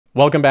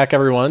Welcome back,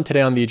 everyone.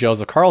 Today on the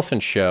Joseph Carlson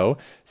Show,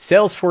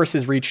 Salesforce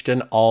has reached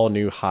an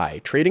all-new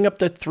high, trading up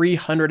to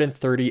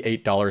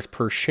 $338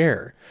 per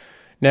share.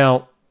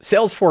 Now,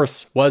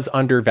 Salesforce was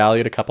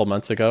undervalued a couple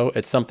months ago.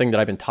 It's something that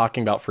I've been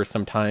talking about for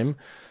some time.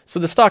 So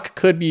the stock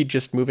could be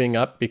just moving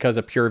up because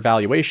of pure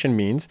valuation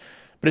means,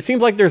 but it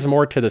seems like there's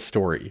more to the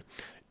story.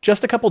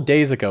 Just a couple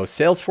days ago,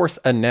 Salesforce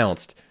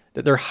announced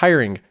that they're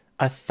hiring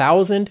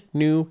 1,000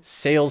 new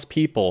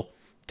salespeople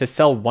to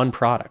sell one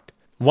product.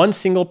 One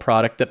single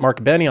product that Mark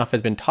Benioff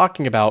has been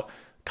talking about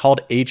called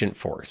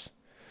Agentforce.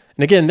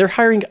 And again, they're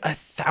hiring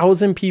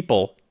 1,000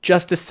 people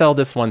just to sell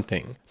this one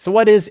thing. So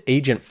what is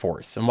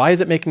Agentforce and why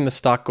is it making the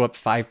stock go up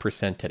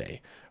 5%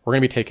 today? We're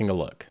going to be taking a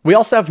look. We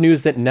also have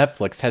news that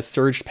Netflix has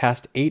surged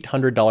past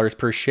 $800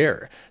 per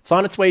share. It's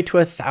on its way to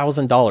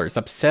 $1,000,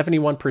 up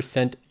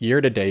 71%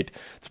 year to date.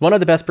 It's one of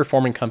the best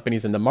performing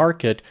companies in the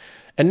market.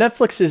 And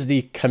Netflix is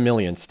the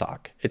chameleon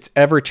stock. It's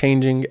ever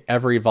changing,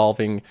 ever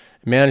evolving.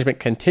 Management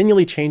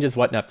continually changes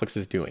what Netflix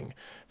is doing.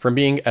 From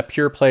being a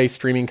pure play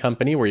streaming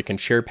company where you can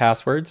share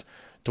passwords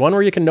to one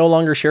where you can no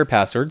longer share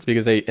passwords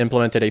because they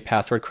implemented a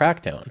password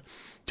crackdown,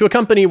 to a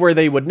company where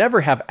they would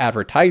never have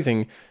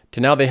advertising to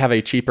now they have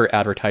a cheaper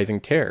advertising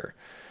tier.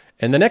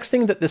 And the next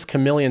thing that this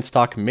chameleon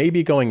stock may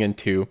be going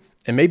into,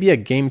 and may be a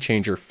game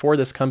changer for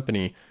this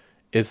company,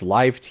 is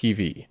live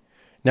TV.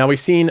 Now, we've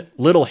seen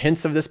little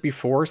hints of this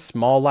before,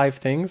 small live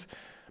things,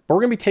 but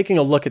we're going to be taking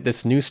a look at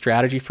this new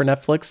strategy for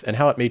Netflix and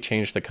how it may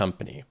change the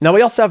company. Now,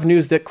 we also have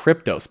news that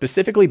crypto,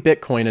 specifically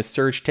Bitcoin, has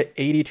surged to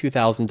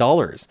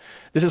 $82,000.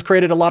 This has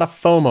created a lot of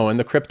FOMO in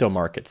the crypto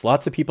markets.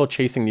 Lots of people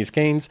chasing these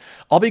gains.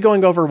 I'll be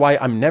going over why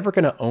I'm never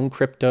going to own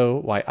crypto,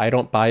 why I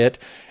don't buy it.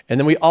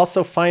 And then we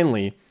also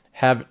finally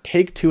have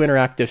Take-Two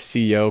Interactive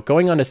CEO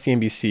going on to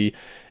CNBC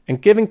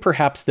and giving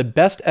perhaps the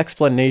best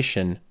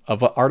explanation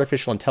of what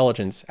artificial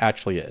intelligence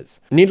actually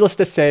is. Needless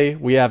to say,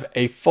 we have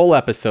a full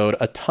episode,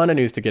 a ton of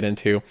news to get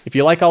into. If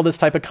you like all this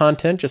type of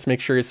content, just make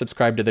sure you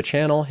subscribe to the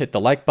channel, hit the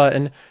like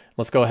button.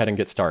 Let's go ahead and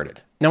get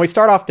started. Now, we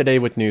start off today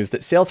with news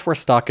that Salesforce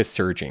stock is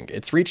surging.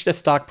 It's reached a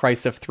stock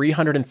price of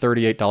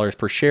 $338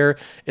 per share.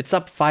 It's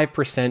up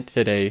 5%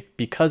 today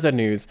because of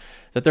news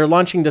that they're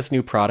launching this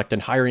new product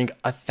and hiring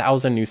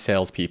 1,000 new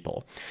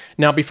salespeople.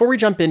 Now, before we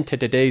jump into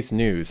today's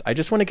news, I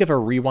just want to give a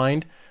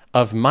rewind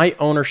of my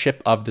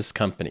ownership of this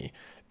company,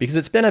 because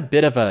it's been a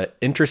bit of an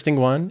interesting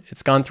one.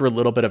 It's gone through a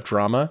little bit of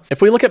drama.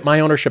 If we look at my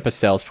ownership of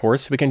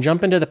Salesforce, we can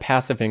jump into the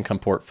passive income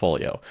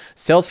portfolio.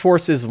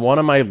 Salesforce is one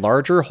of my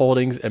larger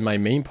holdings in my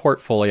main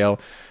portfolio.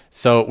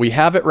 So we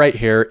have it right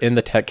here in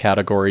the tech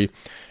category.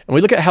 And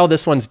we look at how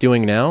this one's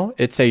doing now.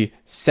 It's a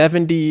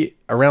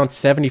around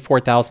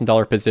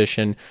 $74,000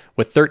 position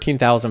with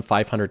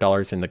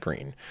 $13,500 in the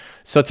green.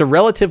 So it's a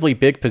relatively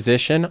big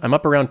position. I'm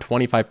up around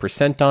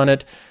 25% on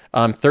it,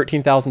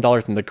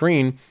 $13,000 in the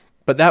green.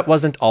 But that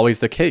wasn't always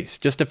the case.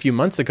 Just a few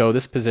months ago,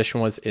 this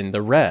position was in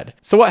the red.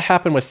 So what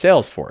happened with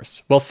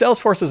Salesforce? Well,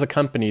 Salesforce is a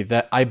company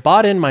that I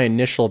bought in my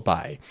initial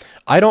buy.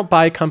 I don't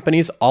buy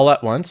companies all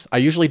at once. I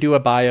usually do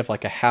a buy of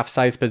like a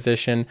half-size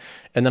position,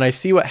 and then I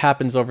see what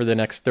happens over the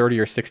next 30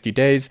 or 60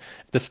 days.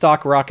 If the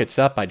stock rockets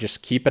up, I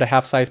just keep it a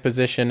half-size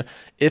position.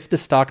 If the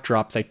stock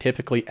drops, I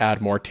typically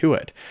add more to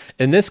it.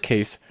 In this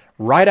case,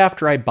 right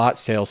after I bought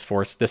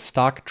Salesforce, the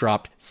stock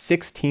dropped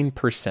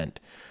 16%.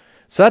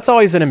 So that's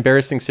always an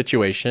embarrassing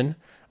situation.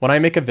 When I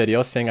make a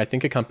video saying I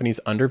think a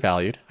company's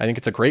undervalued, I think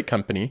it's a great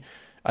company,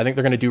 I think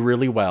they're going to do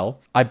really well,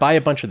 I buy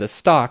a bunch of this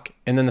stock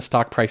and then the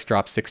stock price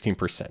drops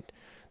 16%.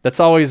 That's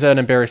always an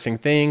embarrassing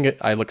thing.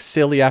 I look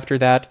silly after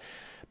that.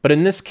 But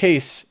in this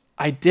case,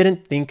 I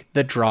didn't think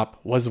the drop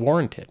was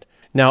warranted.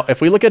 Now, if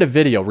we look at a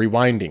video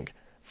rewinding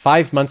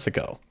 5 months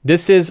ago,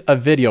 this is a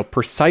video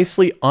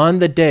precisely on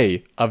the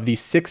day of the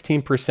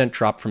 16%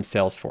 drop from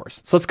Salesforce.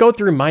 So let's go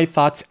through my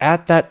thoughts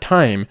at that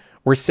time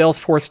where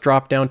Salesforce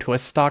dropped down to a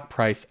stock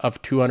price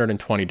of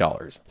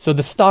 $220. So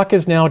the stock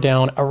is now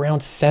down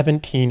around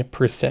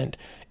 17%.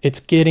 It's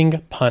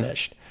getting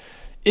punished.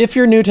 If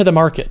you're new to the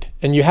market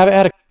and you haven't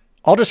had a,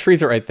 I'll just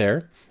freeze it right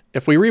there.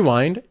 If we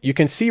rewind, you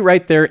can see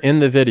right there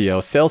in the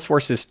video,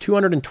 Salesforce is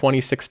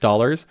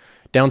 $226,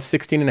 down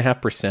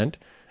 16.5%.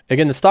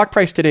 Again, the stock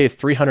price today is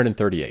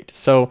 $338.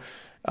 So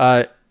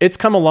it's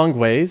come a long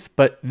ways,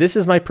 but this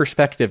is my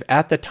perspective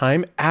at the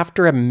time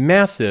after a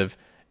massive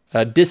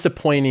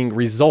disappointing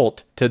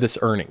result to this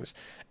earnings,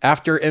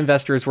 after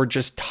investors were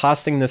just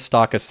tossing this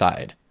stock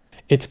aside.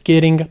 It's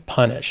getting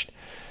punished.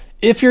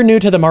 If you're new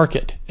to the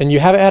market and you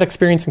haven't had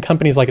experience in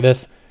companies like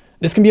this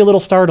can be a little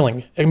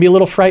startling. It can be a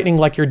little frightening,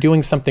 like you're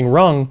doing something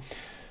wrong.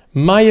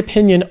 My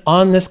opinion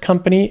on this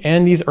company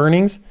and these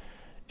earnings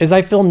is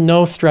I feel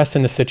no stress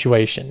in the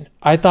situation.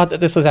 I thought that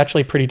this was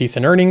actually pretty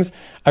decent earnings.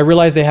 I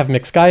realize they have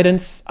mixed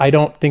guidance. I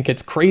don't think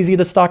it's crazy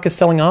the stock is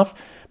selling off,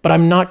 but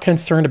I'm not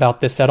concerned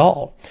about this at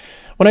all.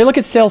 When I look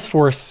at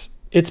Salesforce,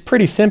 it's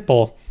pretty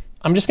simple.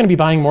 I'm just going to be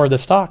buying more of the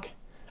stock.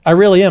 I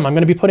really am. I'm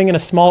going to be putting in a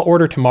small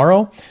order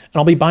tomorrow, and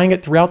I'll be buying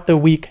it throughout the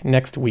week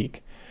next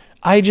week.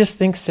 I just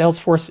think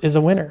Salesforce is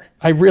a winner.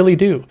 I really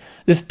do.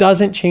 This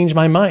doesn't change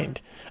my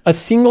mind. A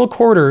single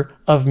quarter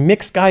of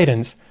mixed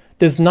guidance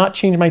does not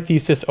change my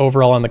thesis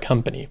overall on the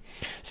company.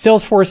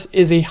 Salesforce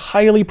is a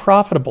highly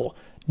profitable,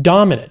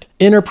 dominant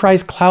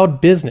enterprise cloud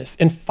business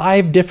in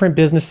 5 different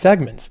business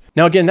segments.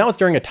 Now again, that was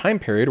during a time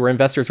period where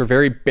investors were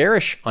very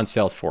bearish on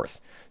Salesforce.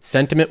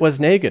 Sentiment was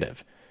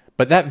negative,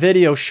 but that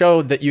video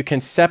showed that you can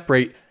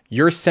separate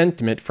your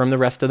sentiment from the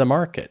rest of the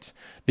markets.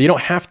 That you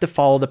don't have to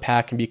follow the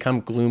pack and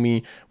become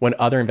gloomy when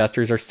other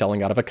investors are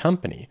selling out of a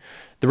company.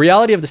 The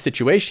reality of the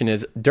situation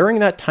is during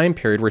that time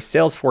period where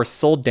Salesforce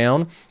sold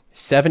down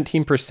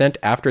 17%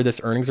 after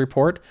this earnings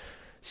report,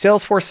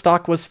 Salesforce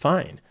stock was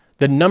fine.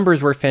 The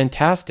numbers were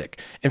fantastic.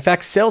 In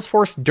fact,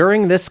 Salesforce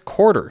during this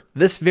quarter,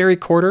 this very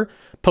quarter,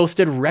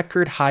 posted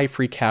record high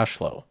free cash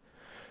flow.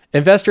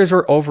 Investors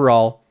were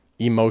overall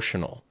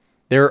emotional.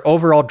 They were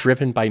overall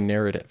driven by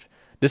narrative.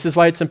 This is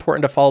why it's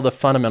important to follow the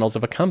fundamentals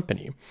of a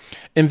company.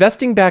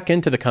 Investing back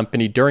into the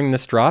company during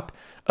this drop,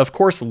 of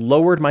course,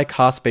 lowered my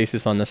cost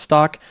basis on the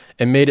stock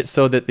and made it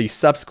so that the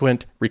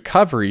subsequent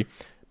recovery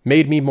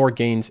made me more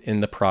gains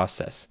in the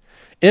process.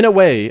 In a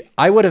way,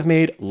 I would have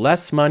made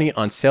less money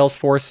on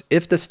Salesforce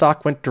if the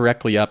stock went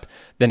directly up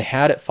than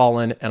had it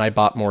fallen and I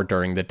bought more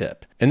during the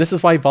dip. And this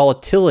is why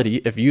volatility,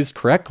 if used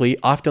correctly,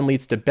 often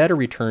leads to better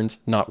returns,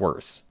 not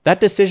worse.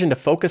 That decision to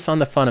focus on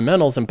the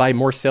fundamentals and buy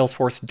more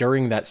Salesforce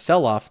during that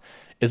sell-off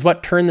is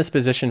what turned this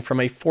position from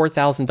a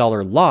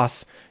 $4,000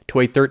 loss to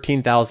a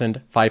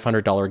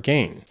 $13,500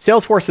 gain.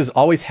 Salesforce has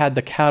always had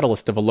the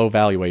catalyst of a low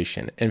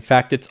valuation. In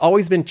fact, it's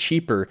always been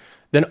cheaper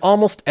than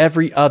almost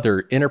every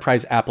other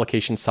enterprise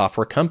application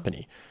software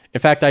company.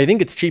 In fact, I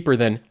think it's cheaper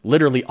than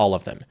literally all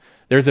of them.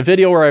 There's a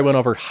video where I went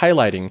over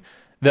highlighting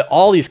that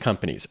all these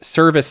companies,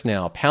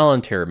 ServiceNow,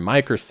 Palantir,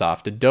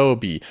 Microsoft,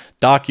 Adobe,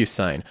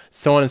 DocuSign,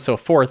 so on and so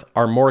forth,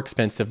 are more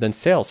expensive than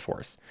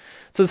Salesforce.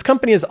 So this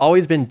company has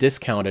always been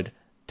discounted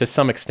to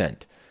some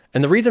extent.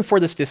 And the reason for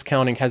this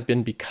discounting has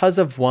been because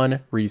of one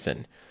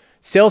reason.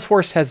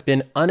 Salesforce has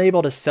been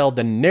unable to sell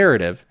the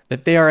narrative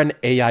that they are an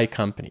AI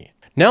company.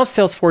 Now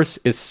Salesforce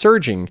is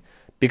surging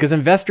because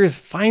investors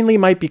finally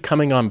might be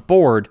coming on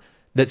board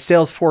that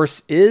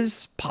Salesforce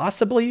is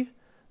possibly,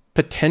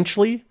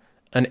 potentially,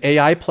 an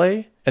AI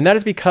play. And that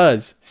is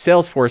because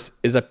Salesforce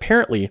is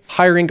apparently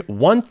hiring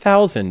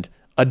 1,000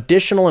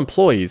 additional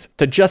employees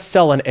to just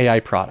sell an AI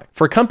product.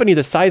 For a company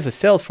the size of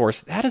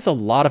Salesforce, that is a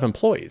lot of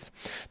employees.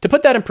 To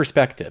put that in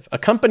perspective, a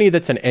company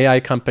that's an AI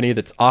company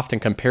that's often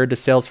compared to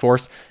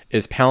Salesforce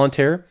is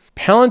Palantir.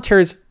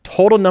 Palantir's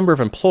total number of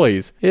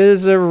employees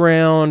is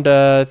around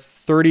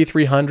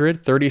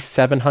 3,300,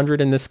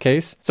 3,700 in this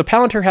case. So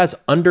Palantir has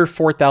under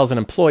 4,000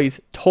 employees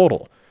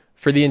total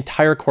for the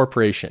entire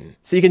corporation.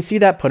 So you can see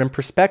that put in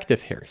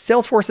perspective here.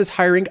 Salesforce is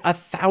hiring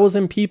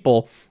 1,000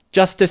 people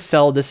just to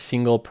sell this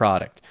single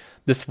product.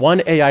 This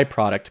one AI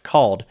product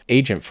called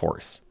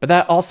Agentforce. But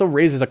that also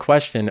raises a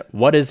question,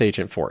 what is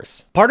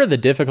Agentforce? Part of the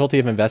difficulty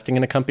of investing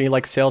in a company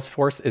like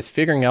Salesforce is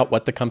figuring out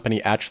what the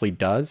company actually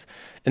does.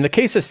 In the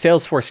case of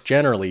Salesforce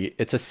generally,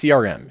 it's a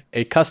CRM,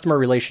 a customer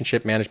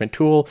relationship management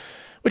tool,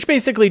 which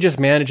basically just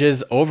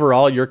manages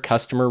overall your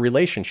customer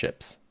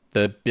relationships,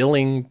 the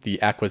billing,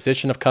 the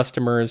acquisition of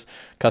customers,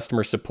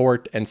 customer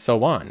support, and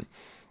so on.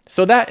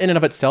 So that in and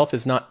of itself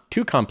is not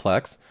too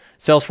complex.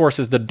 Salesforce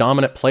is the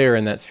dominant player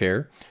in that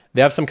sphere.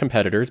 They have some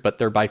competitors, but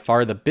they're by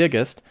far the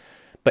biggest.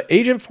 But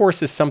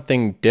Agentforce is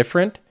something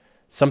different,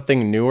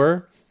 something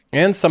newer,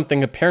 and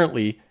something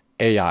apparently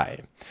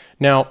AI.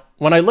 Now,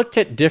 when I looked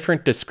at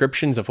different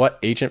descriptions of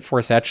what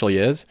Agentforce actually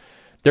is,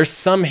 there's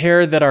some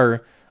here that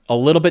are a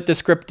little bit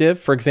descriptive.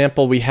 For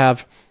example, we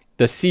have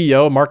the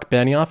CEO, Mark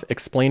Benioff,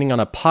 explaining on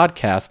a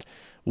podcast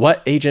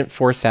what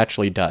Agentforce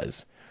actually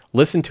does.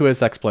 Listen to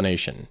his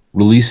explanation.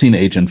 Releasing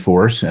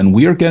Agentforce, and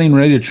we are getting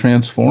ready to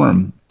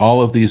transform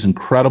all of these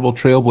incredible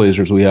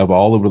trailblazers we have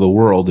all over the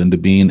world into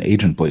being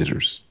agent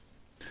blazers.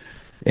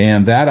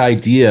 And that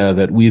idea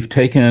that we've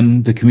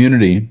taken the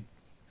community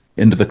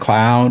into the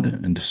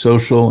cloud, into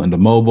social, into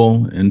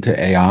mobile, into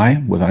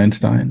AI with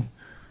Einstein,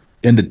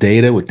 into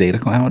data with Data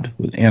Cloud,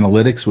 with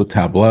analytics with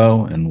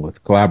Tableau, and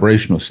with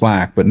collaboration with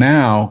Slack. But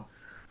now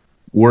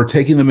we're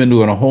taking them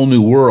into a whole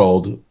new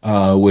world,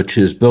 which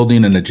is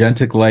building an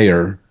agentic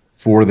layer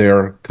for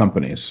their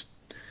companies.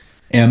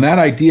 And that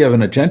idea of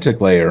an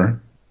agentic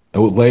layer, a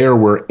layer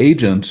where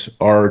agents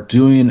are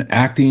doing,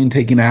 acting,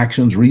 taking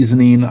actions,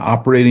 reasoning,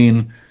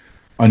 operating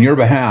on your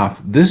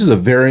behalf, this is a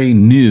very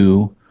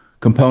new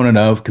component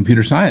of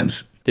computer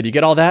science. Did you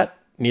get all that?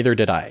 Neither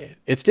did I.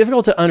 It's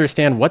difficult to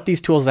understand what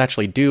these tools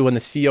actually do when the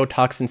CEO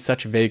talks in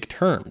such vague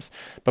terms.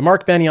 But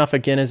Mark Benioff,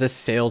 again, is a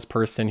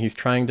salesperson. He's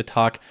trying to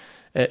talk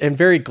in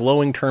very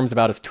glowing terms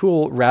about his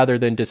tool rather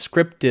than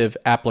descriptive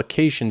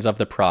applications of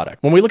the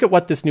product. When we look at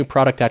what this new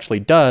product actually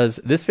does,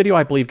 this video,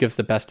 I believe, gives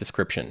the best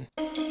description.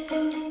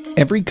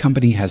 Every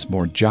company has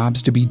more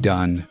jobs to be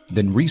done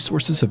than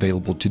resources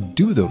available to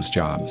do those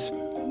jobs.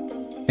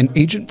 And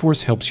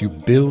Agentforce helps you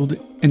build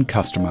and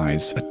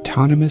customize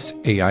autonomous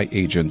AI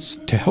agents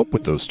to help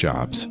with those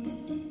jobs.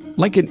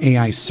 Like an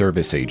AI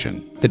service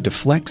agent that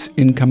deflects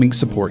incoming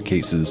support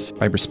cases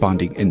by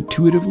responding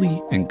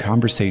intuitively and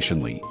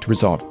conversationally to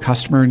resolve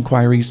customer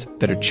inquiries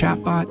that a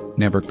chatbot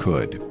never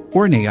could.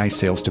 or an AI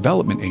sales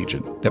development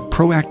agent that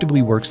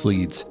proactively works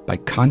leads by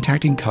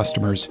contacting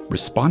customers,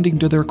 responding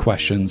to their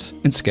questions,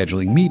 and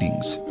scheduling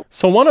meetings.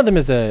 So one of them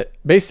is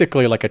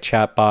basically like a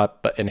chatbot,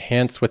 but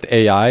enhanced with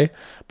AI.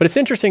 But it's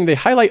interesting, they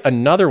highlight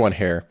another one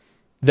here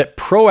that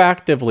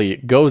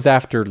proactively goes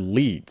after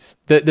leads.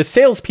 The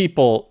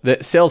salespeople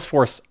that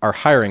Salesforce are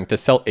hiring to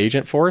sell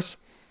Agentforce,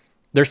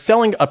 they're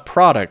selling a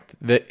product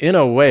that in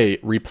a way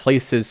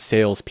replaces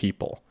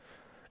salespeople.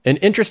 An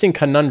interesting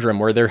conundrum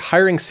where they're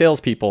hiring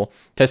salespeople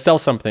to sell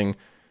something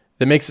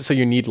that makes it so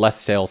you need less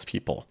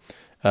salespeople.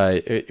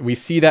 We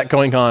see that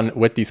going on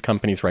with these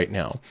companies right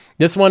now.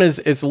 This one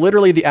is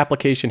literally the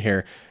application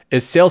here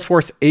is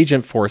Salesforce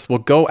Agentforce will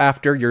go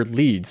after your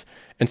leads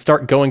and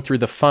start going through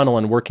the funnel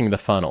and working the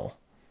funnel.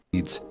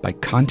 By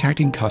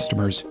contacting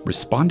customers,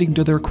 responding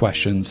to their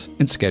questions,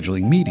 and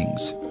scheduling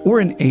meetings.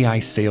 Or an AI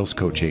sales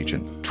coach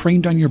agent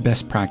trained on your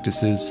best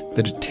practices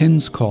that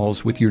attends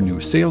calls with your new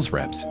sales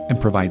reps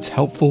and provides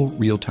helpful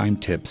real-time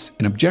tips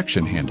and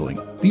objection handling.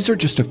 These are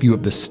just a few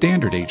of the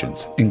standard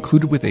agents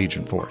included with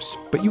Agentforce,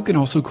 but you can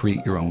also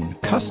create your own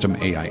custom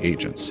AI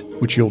agents,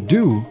 which you'll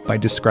do by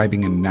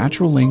describing in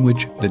natural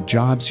language the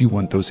jobs you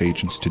want those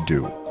agents to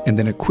do, and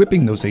then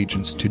equipping those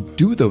agents to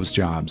do those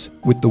jobs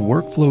with the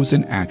workflows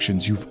and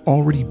actions you've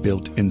already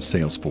built in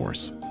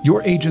Salesforce.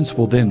 Your agents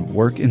will then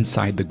work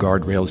inside the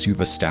guardrails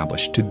you've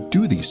established to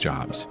do these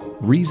jobs,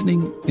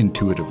 reasoning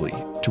intuitively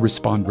to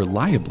respond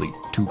reliably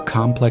to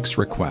complex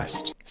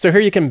requests. So here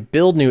you can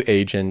build new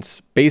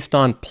agents based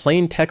on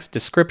plain text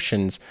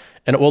descriptions,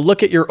 and it will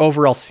look at your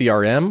overall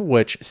CRM,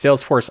 which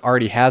Salesforce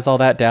already has all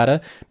that data,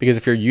 because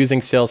if you're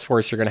using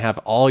Salesforce, you're going to have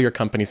all your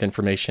company's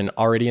information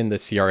already in the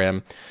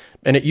CRM.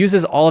 And it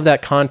uses all of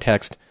that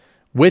context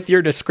with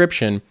your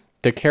description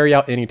to carry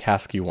out any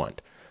task you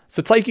want. So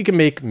it's like you can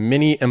make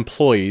mini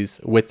employees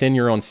within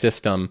your own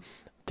system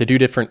to do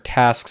different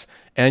tasks,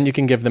 and you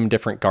can give them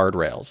different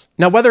guardrails.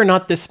 Now, whether or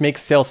not this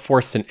makes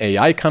Salesforce an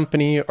AI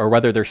company or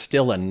whether they're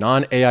still a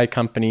non-AI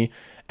company,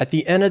 at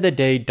the end of the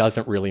day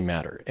doesn't really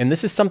matter. And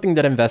this is something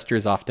that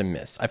investors often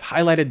miss. I've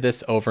highlighted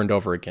this over and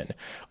over again.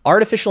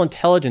 Artificial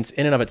intelligence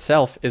in and of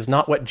itself is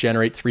not what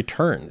generates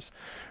returns.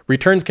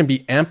 Returns can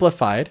be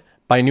amplified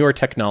by newer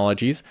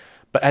technologies,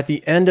 but at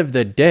the end of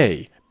the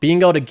day,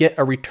 being able to get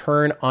a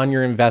return on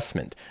your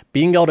investment,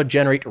 being able to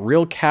generate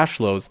real cash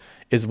flows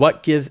is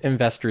what gives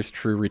investors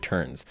true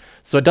returns.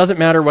 So it doesn't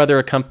matter whether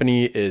a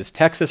company is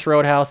Texas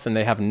Roadhouse and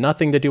they have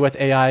nothing to do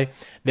with AI,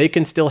 they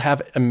can still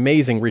have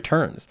amazing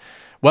returns.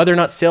 Whether or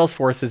not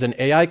Salesforce is an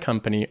AI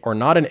company or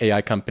not an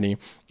AI company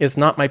is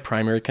not my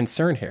primary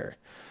concern here.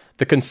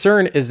 The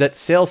concern is that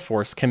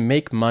Salesforce can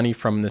make money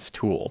from this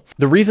tool.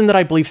 The reason that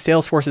I believe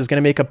Salesforce is going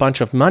to make a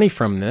bunch of money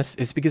from this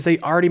is because they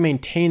already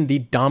maintain the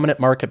dominant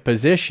market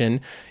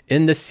position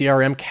in the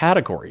CRM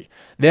category.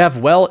 They have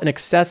well in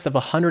excess of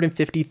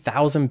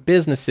 150,000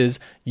 businesses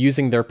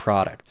using their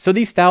product. So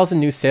these 1,000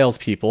 new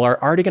salespeople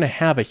are already going to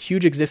have a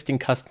huge existing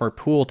customer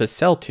pool to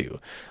sell to.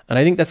 And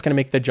I think that's going to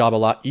make the job a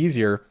lot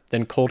easier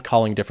than cold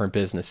calling different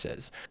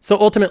businesses. So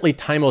ultimately,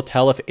 time will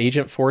tell if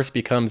Agentforce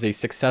becomes a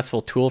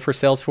successful tool for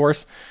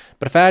Salesforce.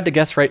 But if I had to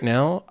guess right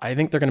now, I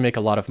think they're going to make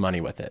a lot of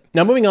money with it.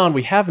 Now, moving on,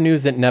 we have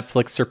news that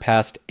Netflix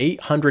surpassed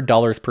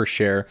 $800 per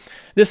share.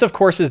 This, of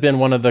course, has been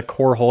one of the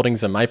core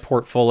holdings in my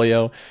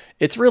portfolio.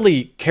 It's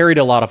really carried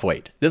a lot of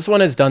weight. This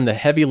one has done the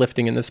heavy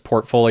lifting in this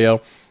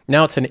portfolio.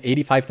 Now it's an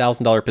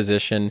 $85,000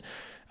 position.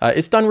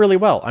 It's done really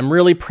well. I'm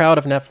really proud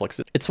of Netflix.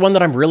 It's one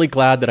that I'm really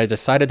glad that I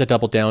decided to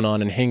double down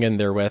on and hang in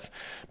there with.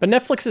 But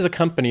Netflix is a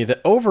company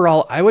that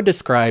overall I would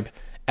describe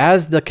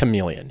as the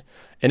chameleon.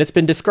 And it's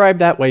been described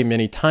that way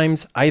many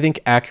times, I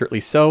think accurately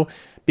so,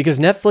 because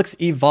Netflix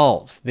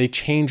evolves. They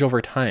change over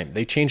time.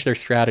 They change their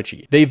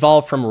strategy. They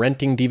evolve from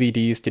renting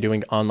DVDs to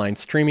doing online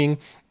streaming.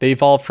 They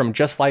evolve from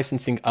just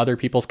licensing other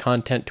people's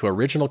content to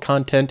original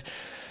content.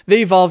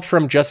 They evolved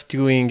from just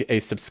doing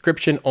a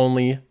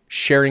subscription-only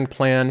sharing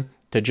plan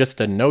to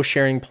just a no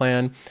sharing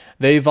plan.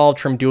 They evolved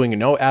from doing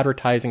no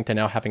advertising to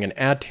now having an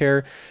ad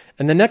tier.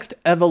 And the next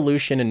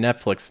evolution in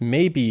Netflix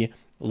may be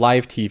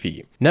live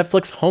TV.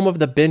 Netflix, home of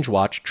the binge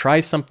watch,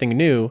 tries something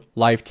new,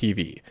 live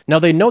TV. Now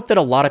they note that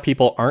a lot of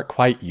people aren't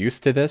quite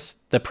used to this.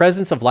 The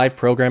presence of live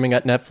programming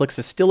at Netflix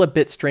is still a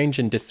bit strange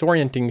and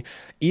disorienting,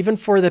 even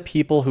for the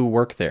people who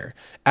work there.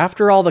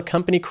 After all, the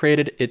company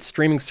created its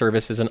streaming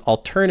service as an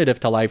alternative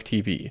to live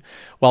TV.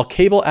 While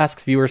cable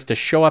asks viewers to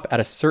show up at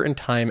a certain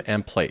time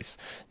and place,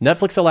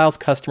 Netflix allows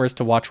customers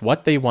to watch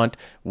what they want,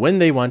 when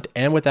they want,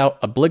 and without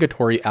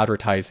obligatory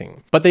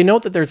advertising. But they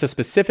note that there's a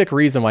specific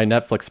reason why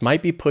Netflix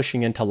might be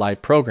pushing into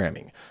live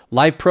programming.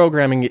 Live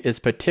programming is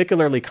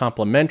particularly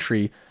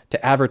complementary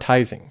to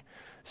advertising.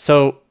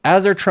 So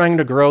as they're trying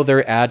to grow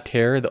their ad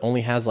tier that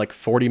only has like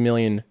 40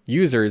 million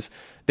users,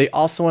 they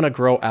also want to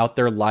grow out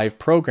their live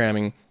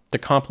programming to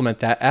complement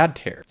that ad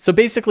tier. So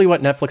basically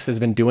what Netflix has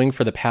been doing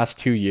for the past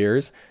 2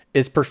 years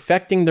is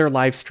perfecting their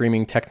live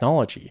streaming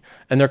technology.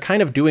 And they're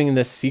kind of doing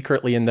this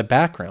secretly in the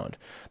background.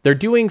 They're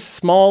doing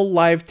small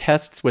live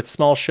tests with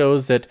small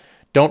shows that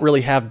don't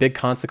really have big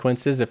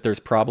consequences if there's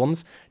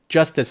problems,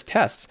 just as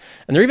tests.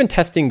 And they're even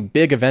testing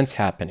big events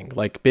happening,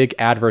 like big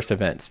adverse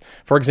events.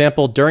 For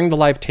example, during the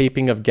live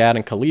taping of Gad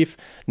and Khalif,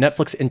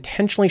 Netflix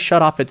intentionally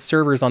shut off its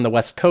servers on the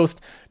West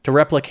Coast to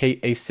replicate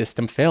a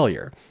system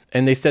failure.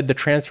 And they said the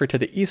transfer to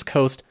the East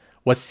Coast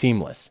was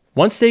seamless.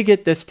 Once they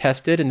get this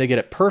tested and they get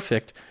it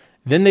perfect,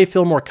 then they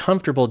feel more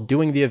comfortable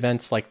doing the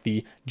events like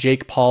the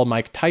Jake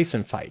Paul-Mike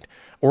Tyson fight,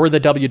 or the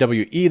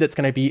WWE that's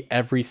going to be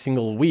every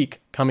single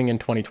week coming in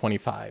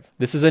 2025.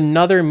 This is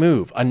another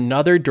move,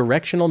 another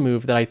directional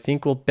move that I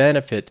think will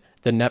benefit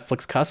the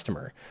Netflix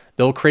customer.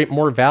 They'll create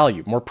more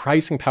value, more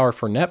pricing power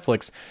for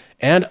Netflix,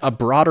 and a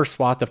broader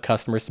swath of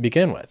customers to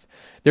begin with.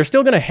 They're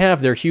still going to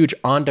have their huge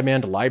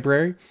on-demand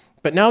library,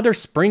 but now they're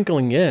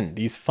sprinkling in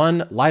these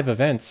fun live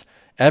events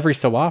every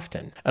so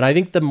often. And I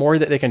think the more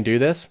that they can do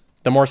this,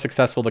 the more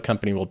successful the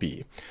company will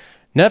be.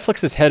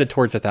 Netflix is headed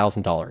towards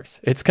 $1,000.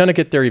 It's going to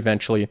get there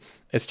eventually.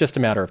 It's just a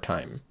matter of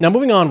time. Now,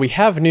 moving on, we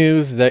have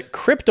news that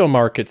crypto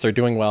markets are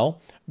doing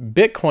well.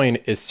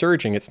 Bitcoin is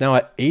surging. It's now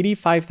at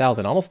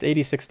 $85,000, almost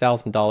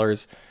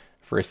 $86,000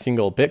 for a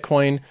single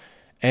Bitcoin.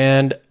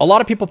 And a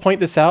lot of people point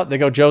this out. They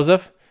go,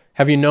 Joseph,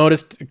 have you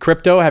noticed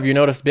crypto? Have you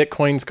noticed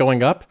Bitcoins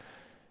going up?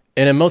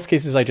 And in most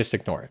cases, I just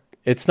ignore it.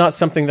 It's not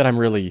something that I'm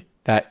really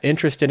that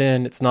interested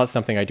in. It's not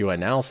something I do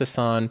analysis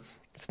on.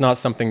 It's not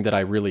something that I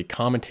really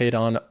commentate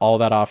on all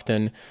that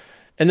often.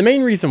 And the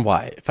main reason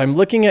why, if I'm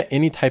looking at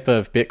any type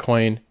of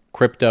Bitcoin,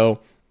 crypto,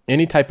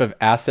 any type of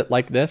asset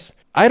like this,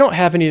 I don't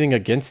have anything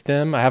against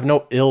them. I have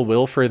no ill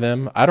will for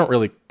them. I don't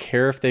really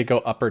care if they go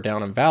up or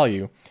down in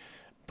value,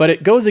 but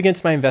it goes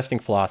against my investing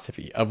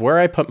philosophy of where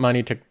I put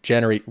money to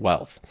generate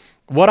wealth.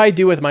 What I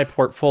do with my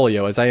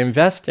portfolio is I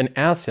invest in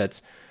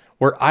assets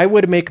where I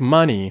would make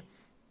money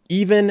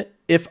even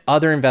if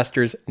other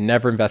investors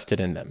never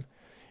invested in them.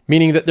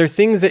 Meaning that they're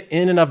things that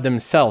in and of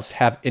themselves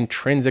have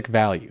intrinsic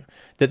value,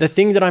 that the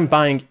thing that I'm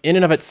buying in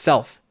and of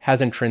itself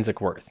has intrinsic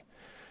worth.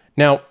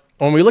 Now,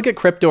 when we look at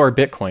crypto or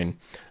Bitcoin,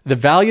 the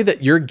value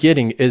that you're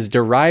getting is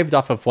derived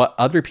off of what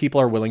other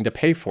people are willing to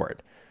pay for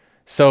it.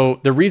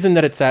 So the reason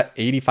that it's at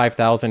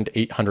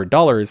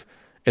 $85,800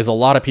 is a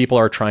lot of people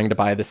are trying to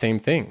buy the same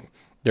thing.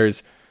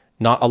 There's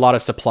not a lot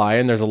of supply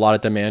and there's a lot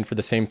of demand for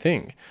the same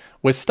thing.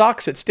 With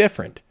stocks, it's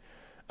different.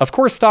 Of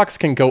course, stocks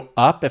can go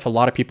up if a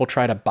lot of people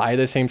try to buy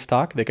the same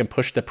stock. They can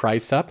push the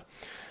price up.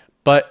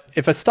 But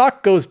if a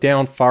stock goes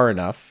down far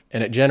enough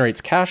and it generates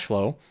cash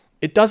flow,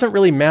 it doesn't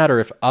really matter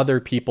if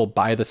other people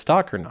buy the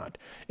stock or not.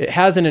 It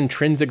has an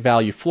intrinsic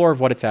value floor of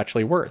what it's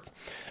actually worth.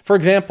 For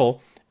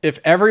example, if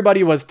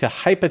everybody was to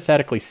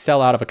hypothetically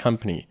sell out of a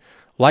company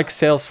like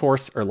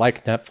Salesforce or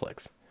like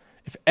Netflix,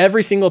 if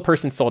every single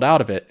person sold out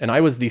of it and I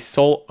was the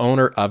sole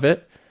owner of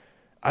it,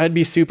 I'd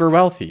be super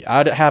wealthy.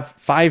 I'd have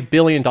 $5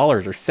 billion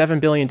or $7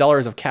 billion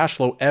of cash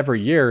flow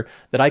every year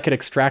that I could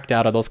extract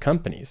out of those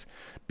companies.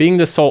 Being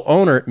the sole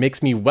owner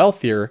makes me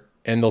wealthier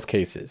in those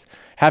cases.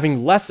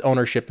 Having less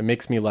ownership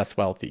makes me less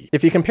wealthy.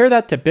 If you compare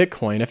that to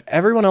Bitcoin, if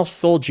everyone else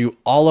sold you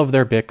all of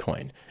their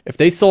Bitcoin, if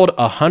they sold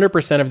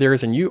 100% of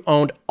theirs and you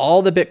owned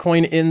all the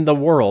Bitcoin in the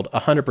world,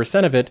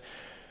 100% of it,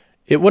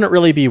 it wouldn't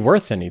really be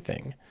worth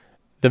anything.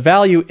 The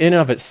value in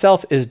and of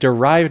itself is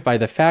derived by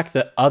the fact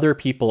that other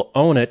people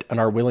own it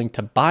and are willing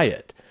to buy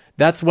it.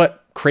 That's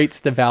what creates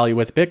the value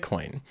with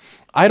Bitcoin.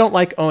 I don't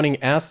like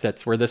owning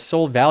assets where the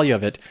sole value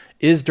of it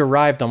is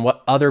derived on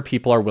what other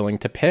people are willing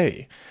to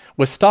pay.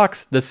 With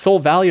stocks, the sole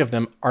value of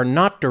them are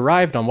not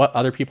derived on what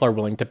other people are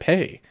willing to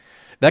pay.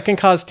 That can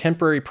cause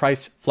temporary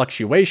price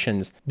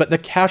fluctuations, but the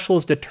cash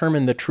flows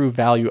determine the true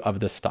value of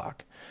the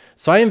stock.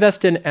 So I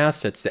invest in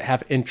assets that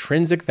have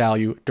intrinsic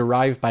value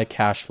derived by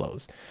cash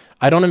flows.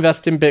 I don't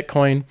invest in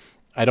Bitcoin.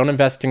 I don't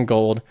invest in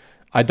gold.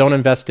 I don't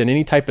invest in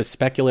any type of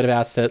speculative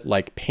asset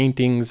like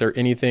paintings or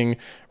anything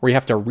where you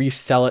have to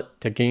resell it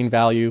to gain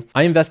value.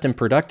 I invest in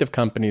productive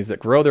companies that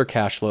grow their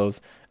cash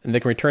flows and they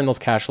can return those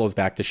cash flows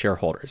back to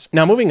shareholders.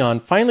 Now, moving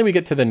on, finally we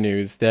get to the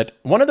news that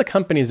one of the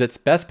companies that's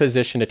best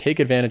positioned to take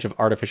advantage of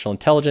artificial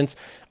intelligence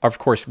are, of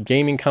course,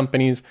 gaming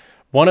companies.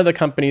 One of the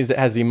companies that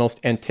has the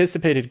most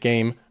anticipated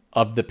game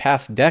of the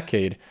past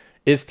decade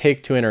is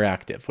Take-Two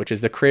Interactive, which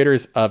is the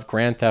creators of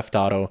Grand Theft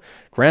Auto.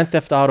 Grand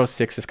Theft Auto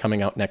 6 is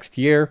coming out next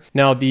year.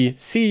 Now, the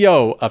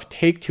CEO of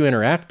Take-Two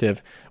Interactive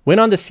went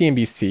on to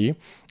CNBC,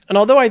 and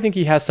although I think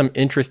he has some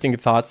interesting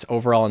thoughts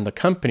overall on the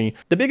company,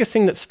 the biggest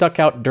thing that stuck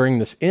out during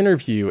this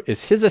interview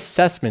is his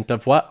assessment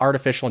of what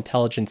artificial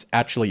intelligence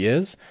actually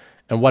is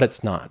and what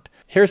it's not.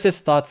 Here's his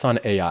thoughts on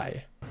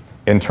AI.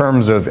 In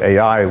terms of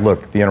AI,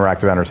 look, the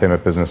interactive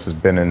entertainment business has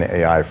been in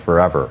AI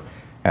forever.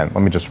 And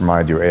let me just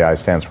remind you, AI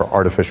stands for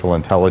artificial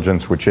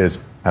intelligence, which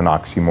is an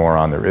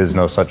oxymoron. There is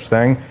no such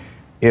thing.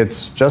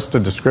 It's just a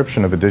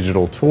description of a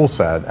digital tool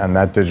set, and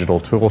that digital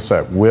tool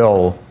set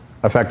will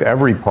affect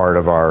every part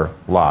of our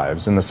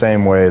lives in the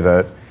same way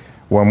that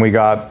when we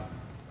got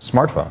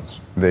smartphones,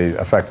 they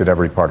affected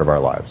every part of our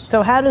lives.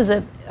 So how does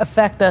it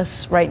affect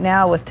us right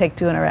now with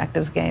Take-Two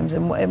Interactive's games,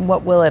 and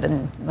what will it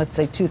in, let's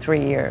say,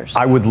 2-3 years?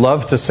 I would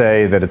love to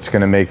say that it's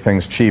going to make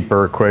things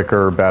cheaper,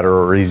 quicker, better,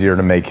 or easier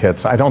to make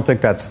hits. I don't think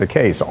that's the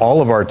case.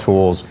 All of our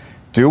tools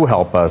do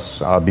help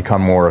us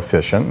become more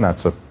efficient. And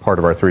that's a part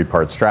of our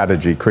three-part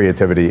strategy: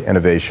 creativity,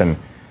 innovation,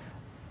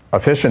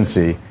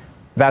 efficiency.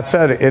 That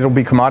said, it'll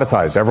be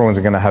commoditized. Everyone's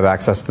going to have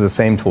access to the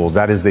same tools.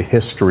 That is the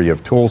history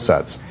of tool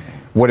sets.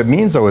 What it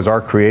means, though, is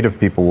our creative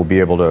people will be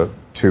able to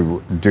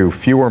do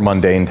fewer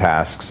mundane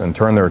tasks and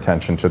turn their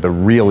attention to the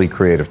really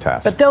creative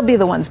tasks. But they'll be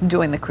the ones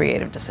doing the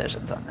creative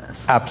decisions on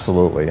this.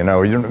 Absolutely.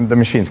 The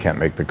machines can't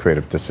make the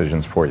creative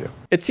decisions for you.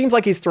 It seems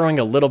like he's throwing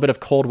a little bit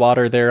of cold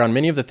water there on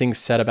many of the things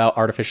said about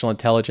artificial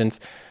intelligence,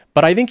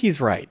 but I think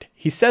he's right.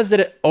 He says that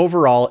it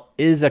overall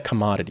is a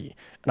commodity.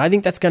 And I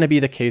think that's going to be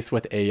the case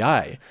with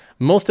AI.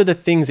 Most of the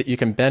things that you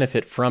can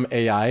benefit from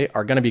AI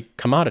are going to be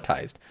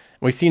commoditized.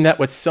 And we've seen that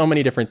with so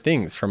many different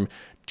things, from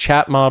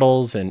chat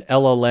models and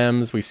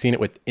LLMs. We've seen it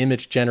with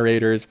image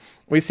generators.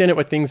 We've seen it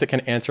with things that can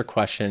answer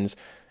questions.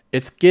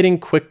 It's getting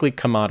quickly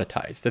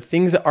commoditized. The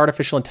things that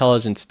artificial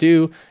intelligence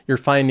do, you're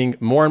finding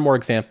more and more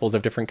examples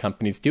of different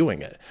companies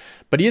doing it.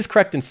 But he is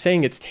correct in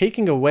saying it's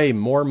taking away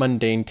more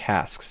mundane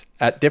tasks.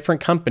 At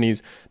different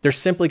companies, they're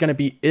simply going to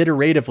be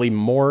iteratively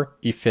more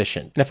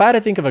efficient. And if I had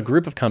to think of a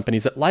group of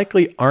companies that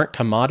likely aren't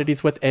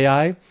commodities with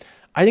AI,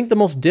 I think the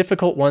most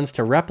difficult ones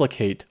to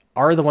replicate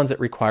are the ones that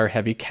require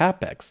heavy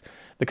CapEx.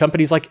 The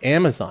companies like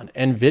Amazon,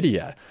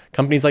 Nvidia,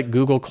 companies like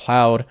Google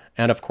Cloud,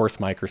 and of course,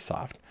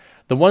 Microsoft.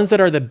 The ones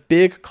that are the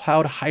big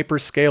cloud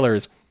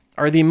hyperscalers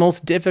are the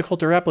most difficult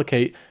to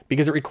replicate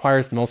because it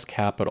requires the most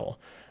capital.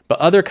 But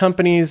other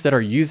companies that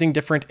are using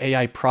different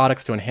AI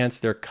products to enhance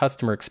their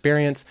customer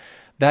experience,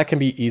 that can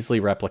be easily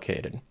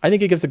replicated. I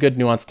think it gives a good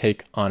nuanced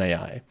take on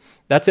AI.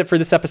 That's it for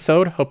this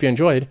episode. Hope you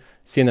enjoyed.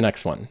 See you in the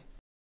next one.